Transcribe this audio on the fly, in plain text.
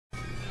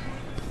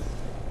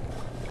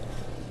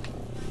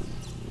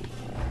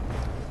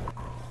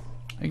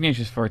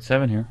Ignatius Fart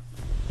 7 here.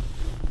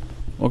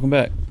 Welcome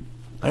back.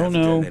 I don't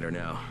know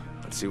now.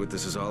 Let's see what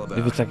this is all about.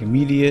 if it's like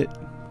immediate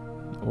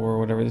or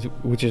whatever,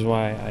 which is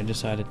why I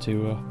decided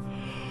to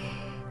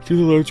do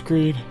the load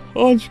screen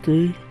on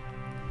screen.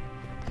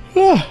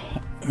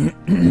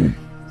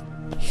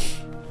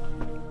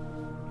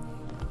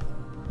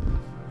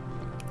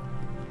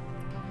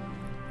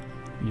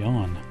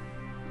 Yawn.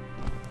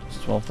 It's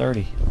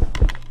 12:30.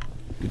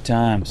 Good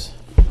times.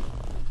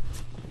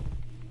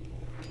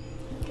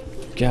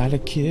 Gotta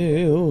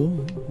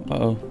kill.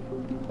 Uh-oh.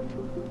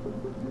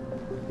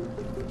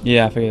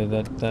 Yeah, I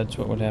figured that's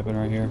what would happen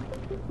right here.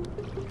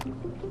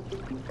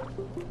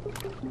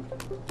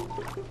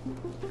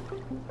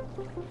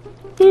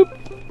 Boop.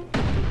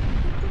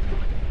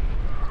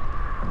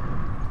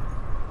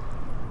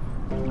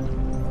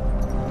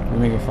 We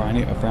make a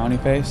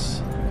frowny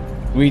face?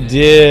 We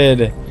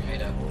did! We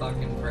made a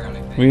fucking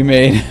frowny face. We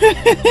made...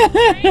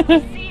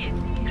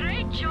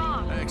 Great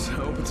job. Thanks. I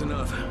hope it's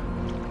enough.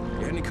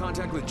 You had any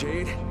contact with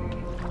Jade?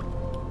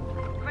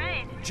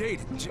 Crane, Jade,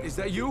 is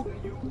that you?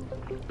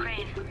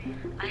 Crane,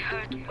 I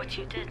heard what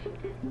you did.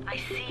 I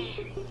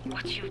see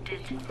what you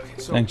did.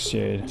 So, Thanks,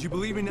 Jade. do you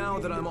believe me now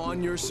that I'm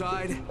on your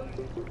side?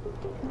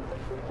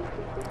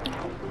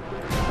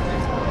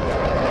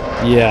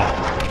 Yeah.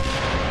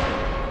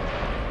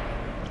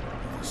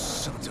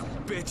 Sons of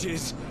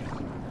bitches.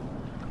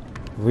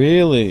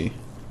 Really?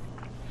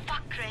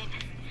 Fuck, Crane.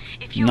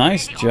 If you're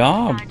Nice really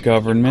job, on my side,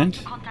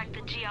 government. you want to contact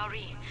the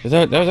GRE.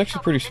 That was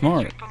actually pretty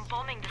smart. From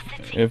bombing the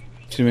city. If They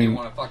assuming,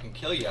 want to fucking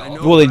kill you I all.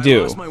 know. well, they I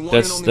do. lost my one and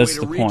That's only the way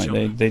to reach point.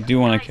 them. They do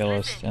want to kill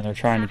us, and they're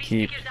trying to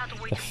keep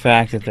the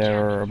fact that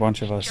there are a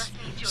bunch of us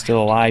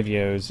still alive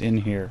yos in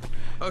here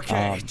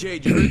Okay,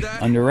 Jade, you heard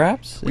that? under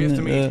wraps We have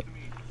to meet.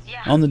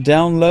 Yeah. on the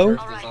down low.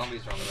 First, the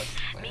zombies are on the rest of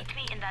the planet. Meet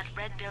me in that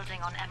red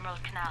building on Emerald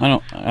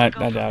Canal. I Go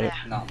doubt from it. there.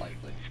 Not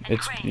likely. And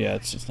It's Crane,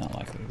 it's not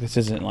likely. This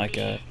isn't like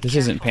this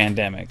isn't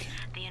pandemic.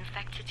 The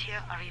infected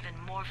here are even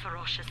more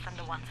ferocious than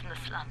the ones in the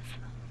slums.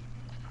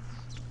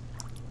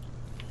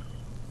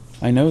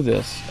 I know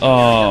this.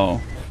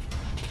 Oh.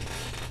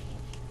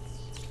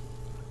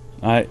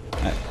 I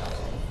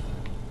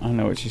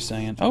know what she's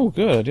saying. Oh,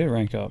 good. I did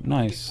rank up.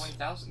 Nice.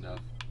 20,000 of.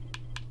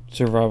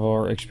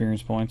 Survival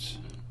experience points.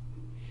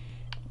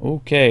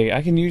 Okay,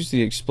 I can use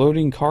the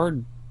exploding car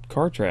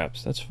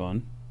traps. That's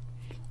fun.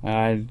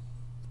 I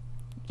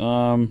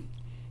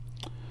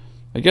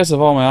guess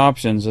of all my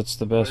options, it's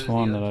the best What is the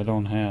one that other? I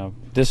don't have.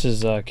 This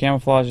is a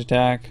camouflage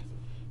attack,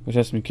 which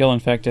has me kill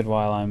infected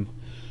while I'm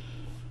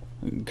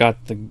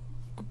got the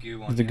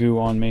Goo on the you. goo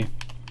on me,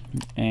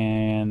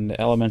 and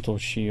elemental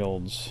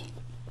shields.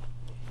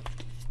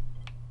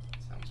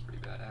 Sounds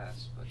pretty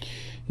badass, but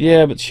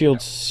Yeah, but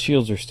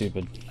shields are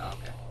stupid. oh,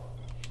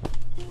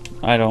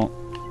 okay.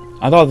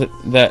 I thought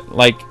that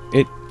like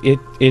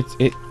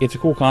it's a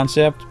cool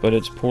concept, but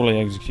it's poorly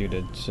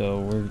executed.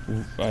 So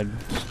I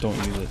just don't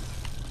use it.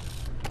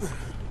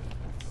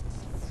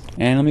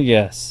 And let me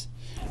guess.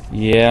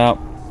 Yeah,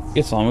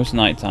 it's almost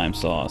nighttime,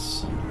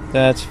 Sauce.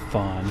 That's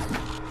fun.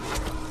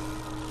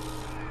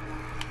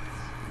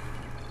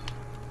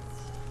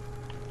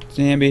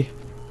 Zambi.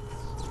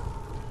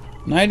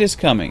 Night is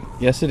coming.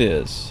 Yes, it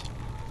is.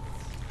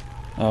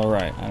 Oh,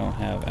 right. I don't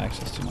have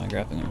access to my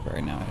grappling hook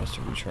right now. It has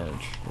to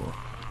recharge for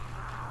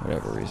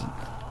whatever reason.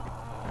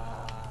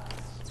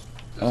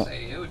 Just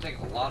say, it would take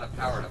a lot of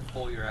power to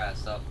pull your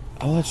ass up.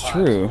 Oh, that's 5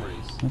 true.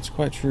 stories. That's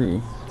quite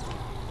true.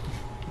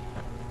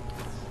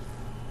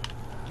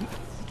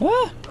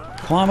 Ah!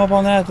 Climb up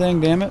on that thing,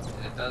 damn it.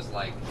 And it does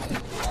like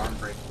arm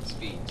breaking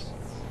speeds.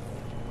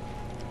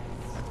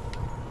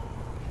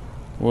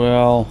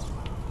 Well,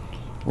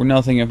 we're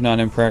nothing if not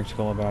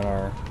impractical about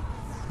our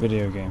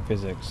video game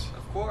physics.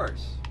 Of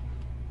course.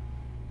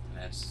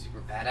 And that's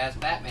super badass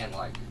Batman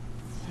like.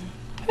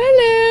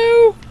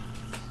 Hello!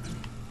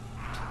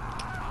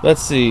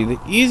 Let's see, the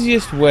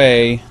easiest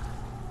way,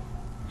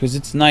 because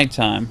it's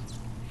nighttime,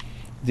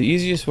 the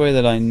easiest way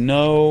that I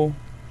know...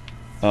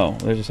 Oh,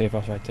 there's a safe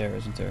house right there,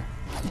 isn't there?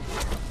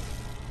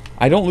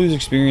 I don't lose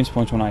experience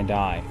points when I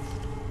die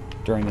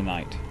during the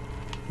night,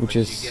 which But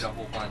you is get a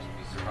whole bunch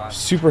if you survive.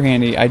 super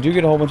handy. I do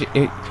get a whole bunch of...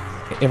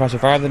 if I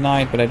survive the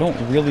night, but I don't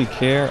really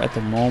care at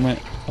the moment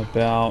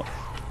about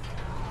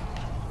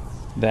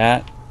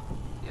that.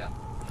 Yeah.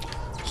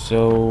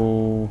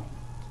 So,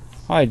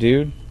 hi,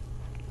 dude.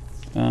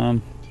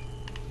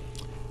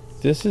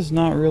 This is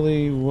not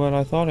really what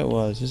I thought it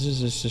was. This is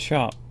just a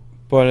shop,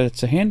 but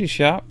it's a handy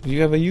shop. You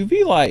have a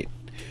UV light,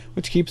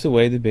 which keeps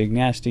away the big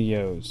nasty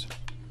yos.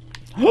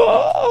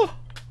 That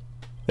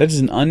is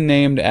an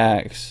unnamed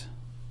axe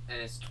And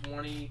it's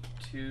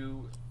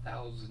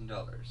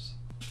 $22,000.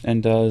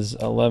 and does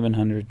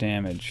 1100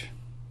 damage.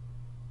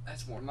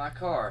 That's more than my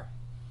car.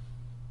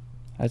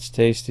 That's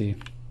tasty.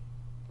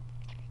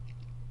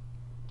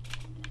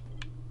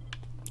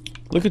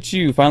 Look at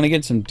you, finally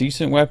getting some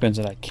decent weapons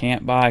that I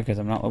can't buy because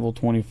I'm not level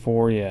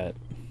 24 yet.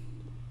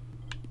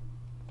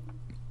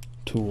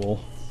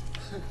 Tool.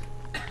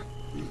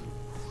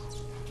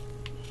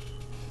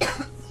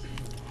 Ever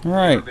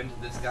Alright, been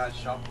to this guy's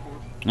shop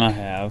before? I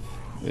have.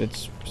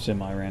 it's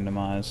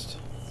semi-randomized.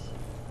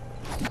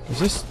 Is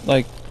this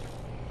like?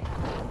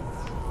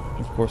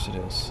 Of course it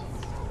is.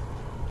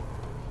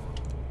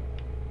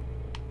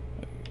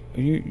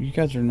 You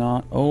guys are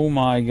not. Oh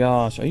my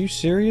gosh, are you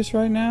serious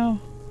right now?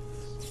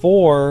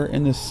 4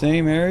 in the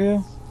same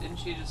area? Didn't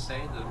she just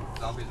say the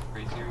zombies are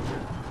crazier?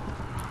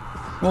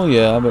 Well,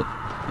 yeah, but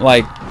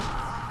like,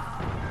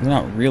 they're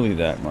not really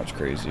that much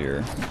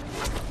crazier.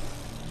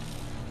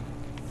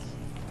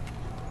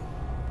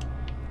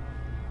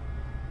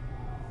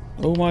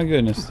 Oh my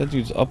goodness, that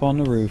dude's up on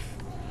the roof.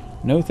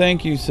 No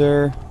thank you,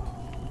 sir.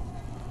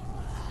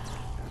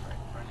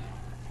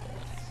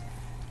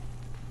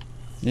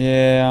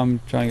 Yeah, I'm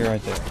trying to get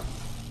right there.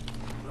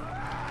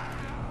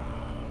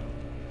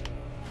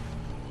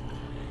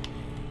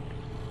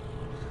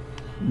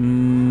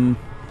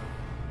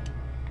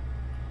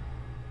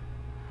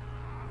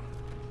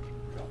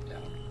 Drop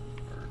down.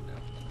 Or no.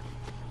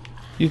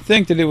 You'd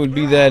think that it would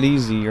be that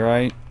easy,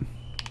 right?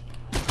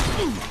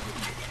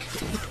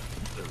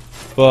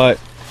 But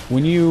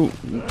when you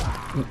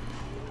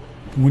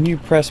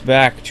press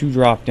back to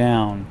drop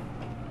down,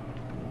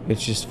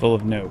 it's just full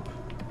of nope.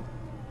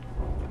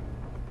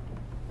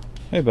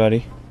 Hey,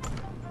 buddy.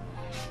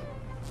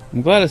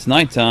 I'm glad it's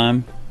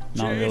nighttime.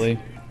 Not Jade? really.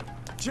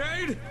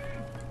 Jade!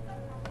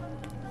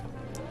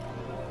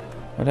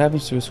 What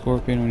happens to a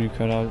scorpion when you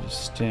cut out its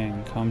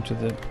sting? Come to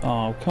the...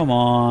 Oh, come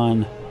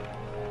on.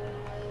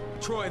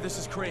 Troy, this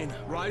is Crane.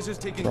 Rise is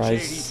taking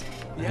Rise Jade.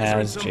 He has her in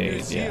has some Jade,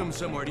 museum yeah.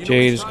 somewhere. Do you know what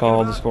Jade he's is talking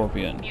called the about?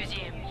 Scorpion.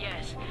 Museum,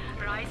 yes.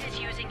 Rise is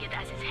using it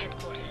as his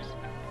headquarters.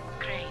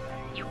 Crane,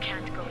 you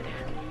can't go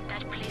there.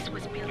 That place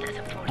was built as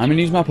a fortress. I'm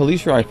gonna use my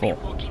police rifle.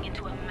 Walking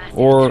into a massive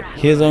Or trap.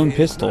 his own It's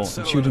pistol not and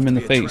subtle shoot him in the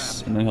enough to be a face,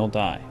 trap. and then he'll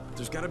die.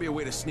 There's got to be a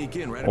way to sneak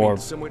in, right? Or-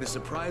 some way to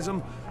surprise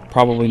him.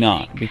 Probably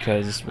not,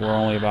 because we're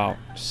only about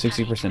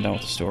 60% done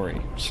with the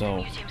story. So,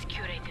 Museum's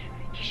curator.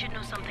 He should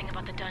know something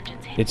about the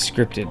dungeons. it's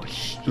scripted.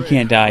 He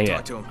can't die Talk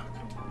yet. to him.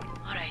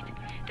 All right.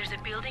 There's a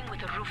building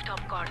with a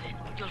rooftop garden.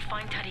 You'll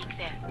find Tariq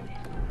there.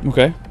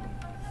 Okay.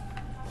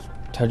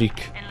 Tariq.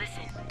 And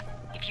listen,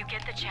 if you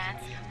get the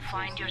chance,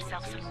 find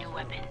yourself some new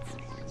weapons.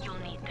 You'll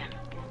need them.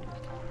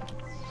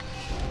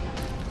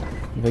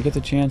 If I get the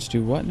chance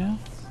to what now?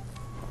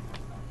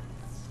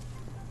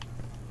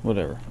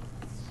 Whatever.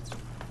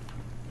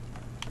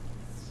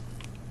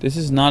 This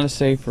is not a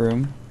safe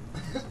room,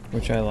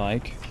 which I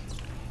like. I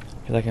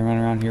feel like I can run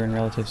around here in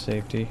relative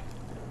safety.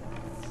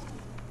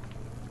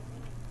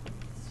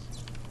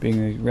 Being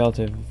the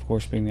relative, of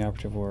course, being the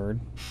operative word.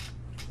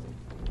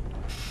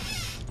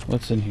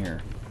 What's in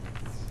here?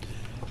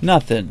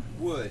 Nothing.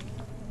 Wood.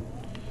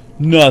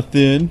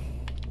 Nothing.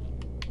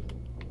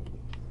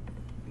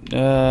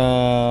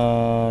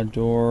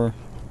 Door.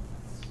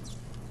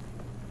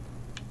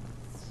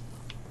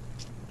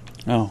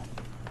 Oh.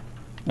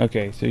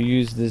 Okay, so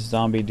use this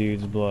zombie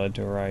dude's blood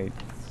to write.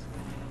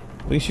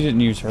 At least you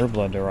didn't use her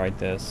blood to write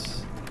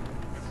this.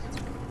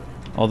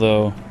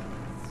 Although,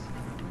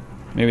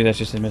 maybe that's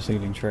just a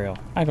misleading trail.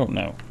 I don't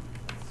know.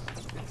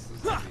 It's the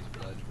zombie's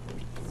blood.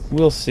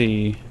 We'll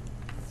see.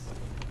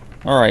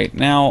 Alright,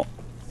 now,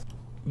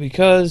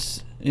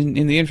 because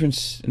in the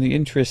interest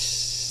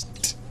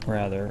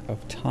rather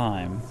of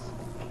time,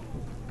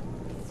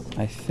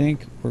 I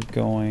think we're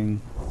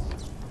going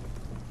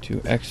to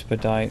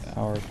expedite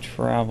our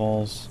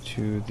travels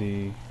to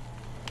the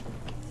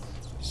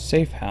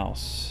safe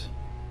house.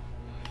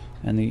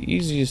 And the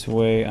easiest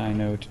way I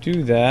know to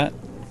do that...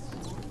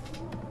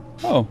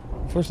 Oh,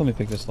 first let me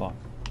pick this lock.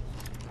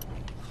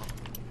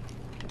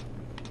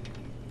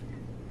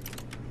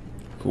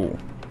 Cool.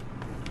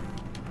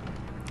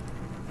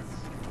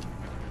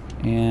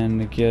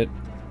 And get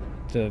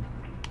the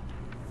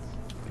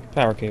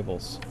power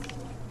cables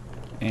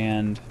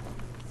and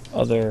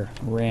other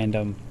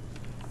random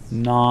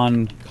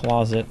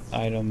non-closet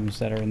items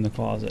that are in the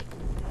closet.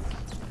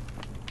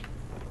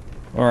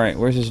 Alright,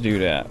 where's this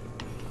dude at?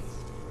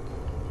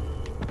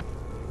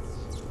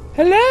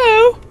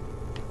 Hello?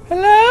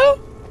 Hello?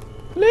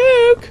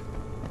 Luke?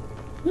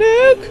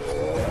 Luke?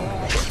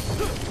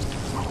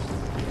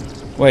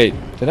 Wait,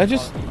 did I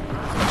just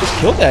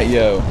killed that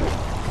yo?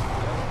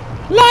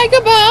 Like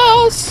a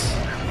boss!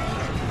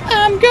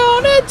 I'm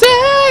gonna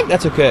die!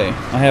 That's okay.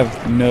 I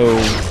have no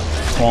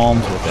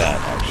qualms with that,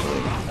 actually.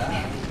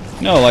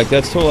 No, like,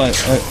 that's totally...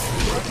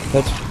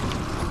 that's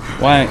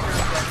why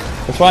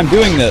I'm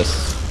doing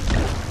this.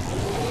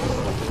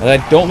 And I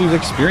don't lose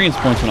experience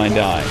points when I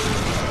die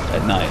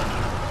at night.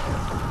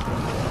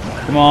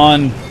 Come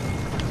on.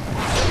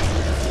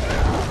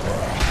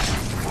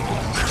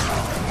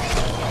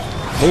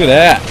 Look at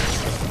that.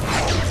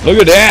 Look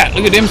at that.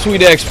 Look at them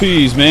sweet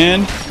XPs,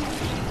 man.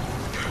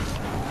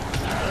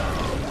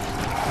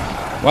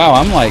 Wow,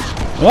 I'm like...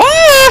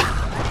 Ah!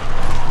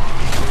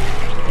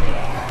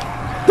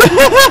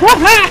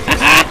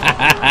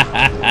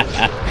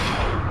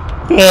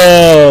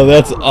 Oh,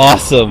 that's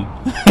awesome.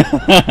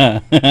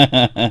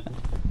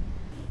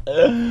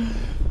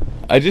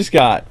 I just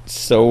got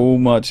so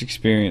much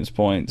experience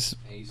points.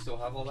 And you still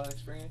have all that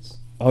experience?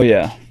 Oh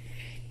yeah.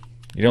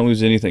 You don't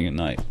lose anything at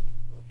night.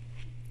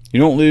 You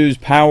don't lose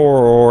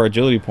power or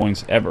agility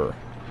points ever.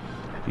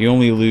 You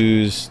only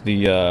lose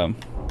the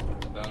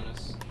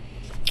Bonus.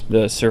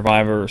 the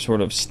survivor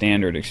sort of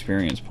standard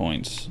experience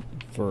points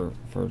for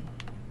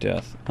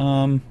death.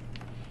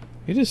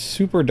 It is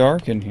super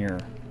dark in here.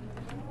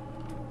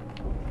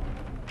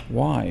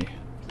 Why?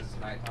 This is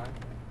nighttime.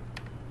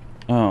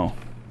 Oh,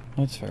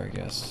 that's fair, I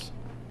guess.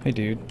 Hey,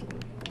 dude.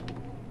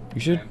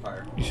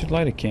 Vampire. You should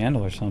light a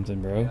candle or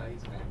something, bro. Yeah,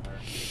 he's a vampire.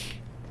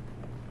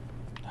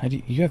 How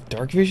do you have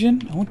dark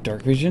vision? I want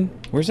dark vision.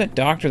 Where's that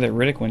doctor that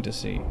Riddick went to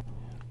see?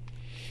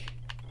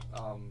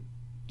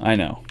 I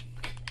know.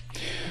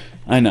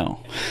 I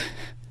know.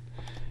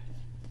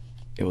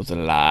 It was a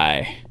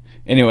lie.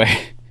 Anyway,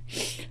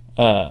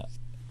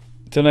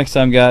 till next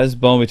time, guys.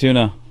 Bone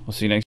Tuna. We'll see you next.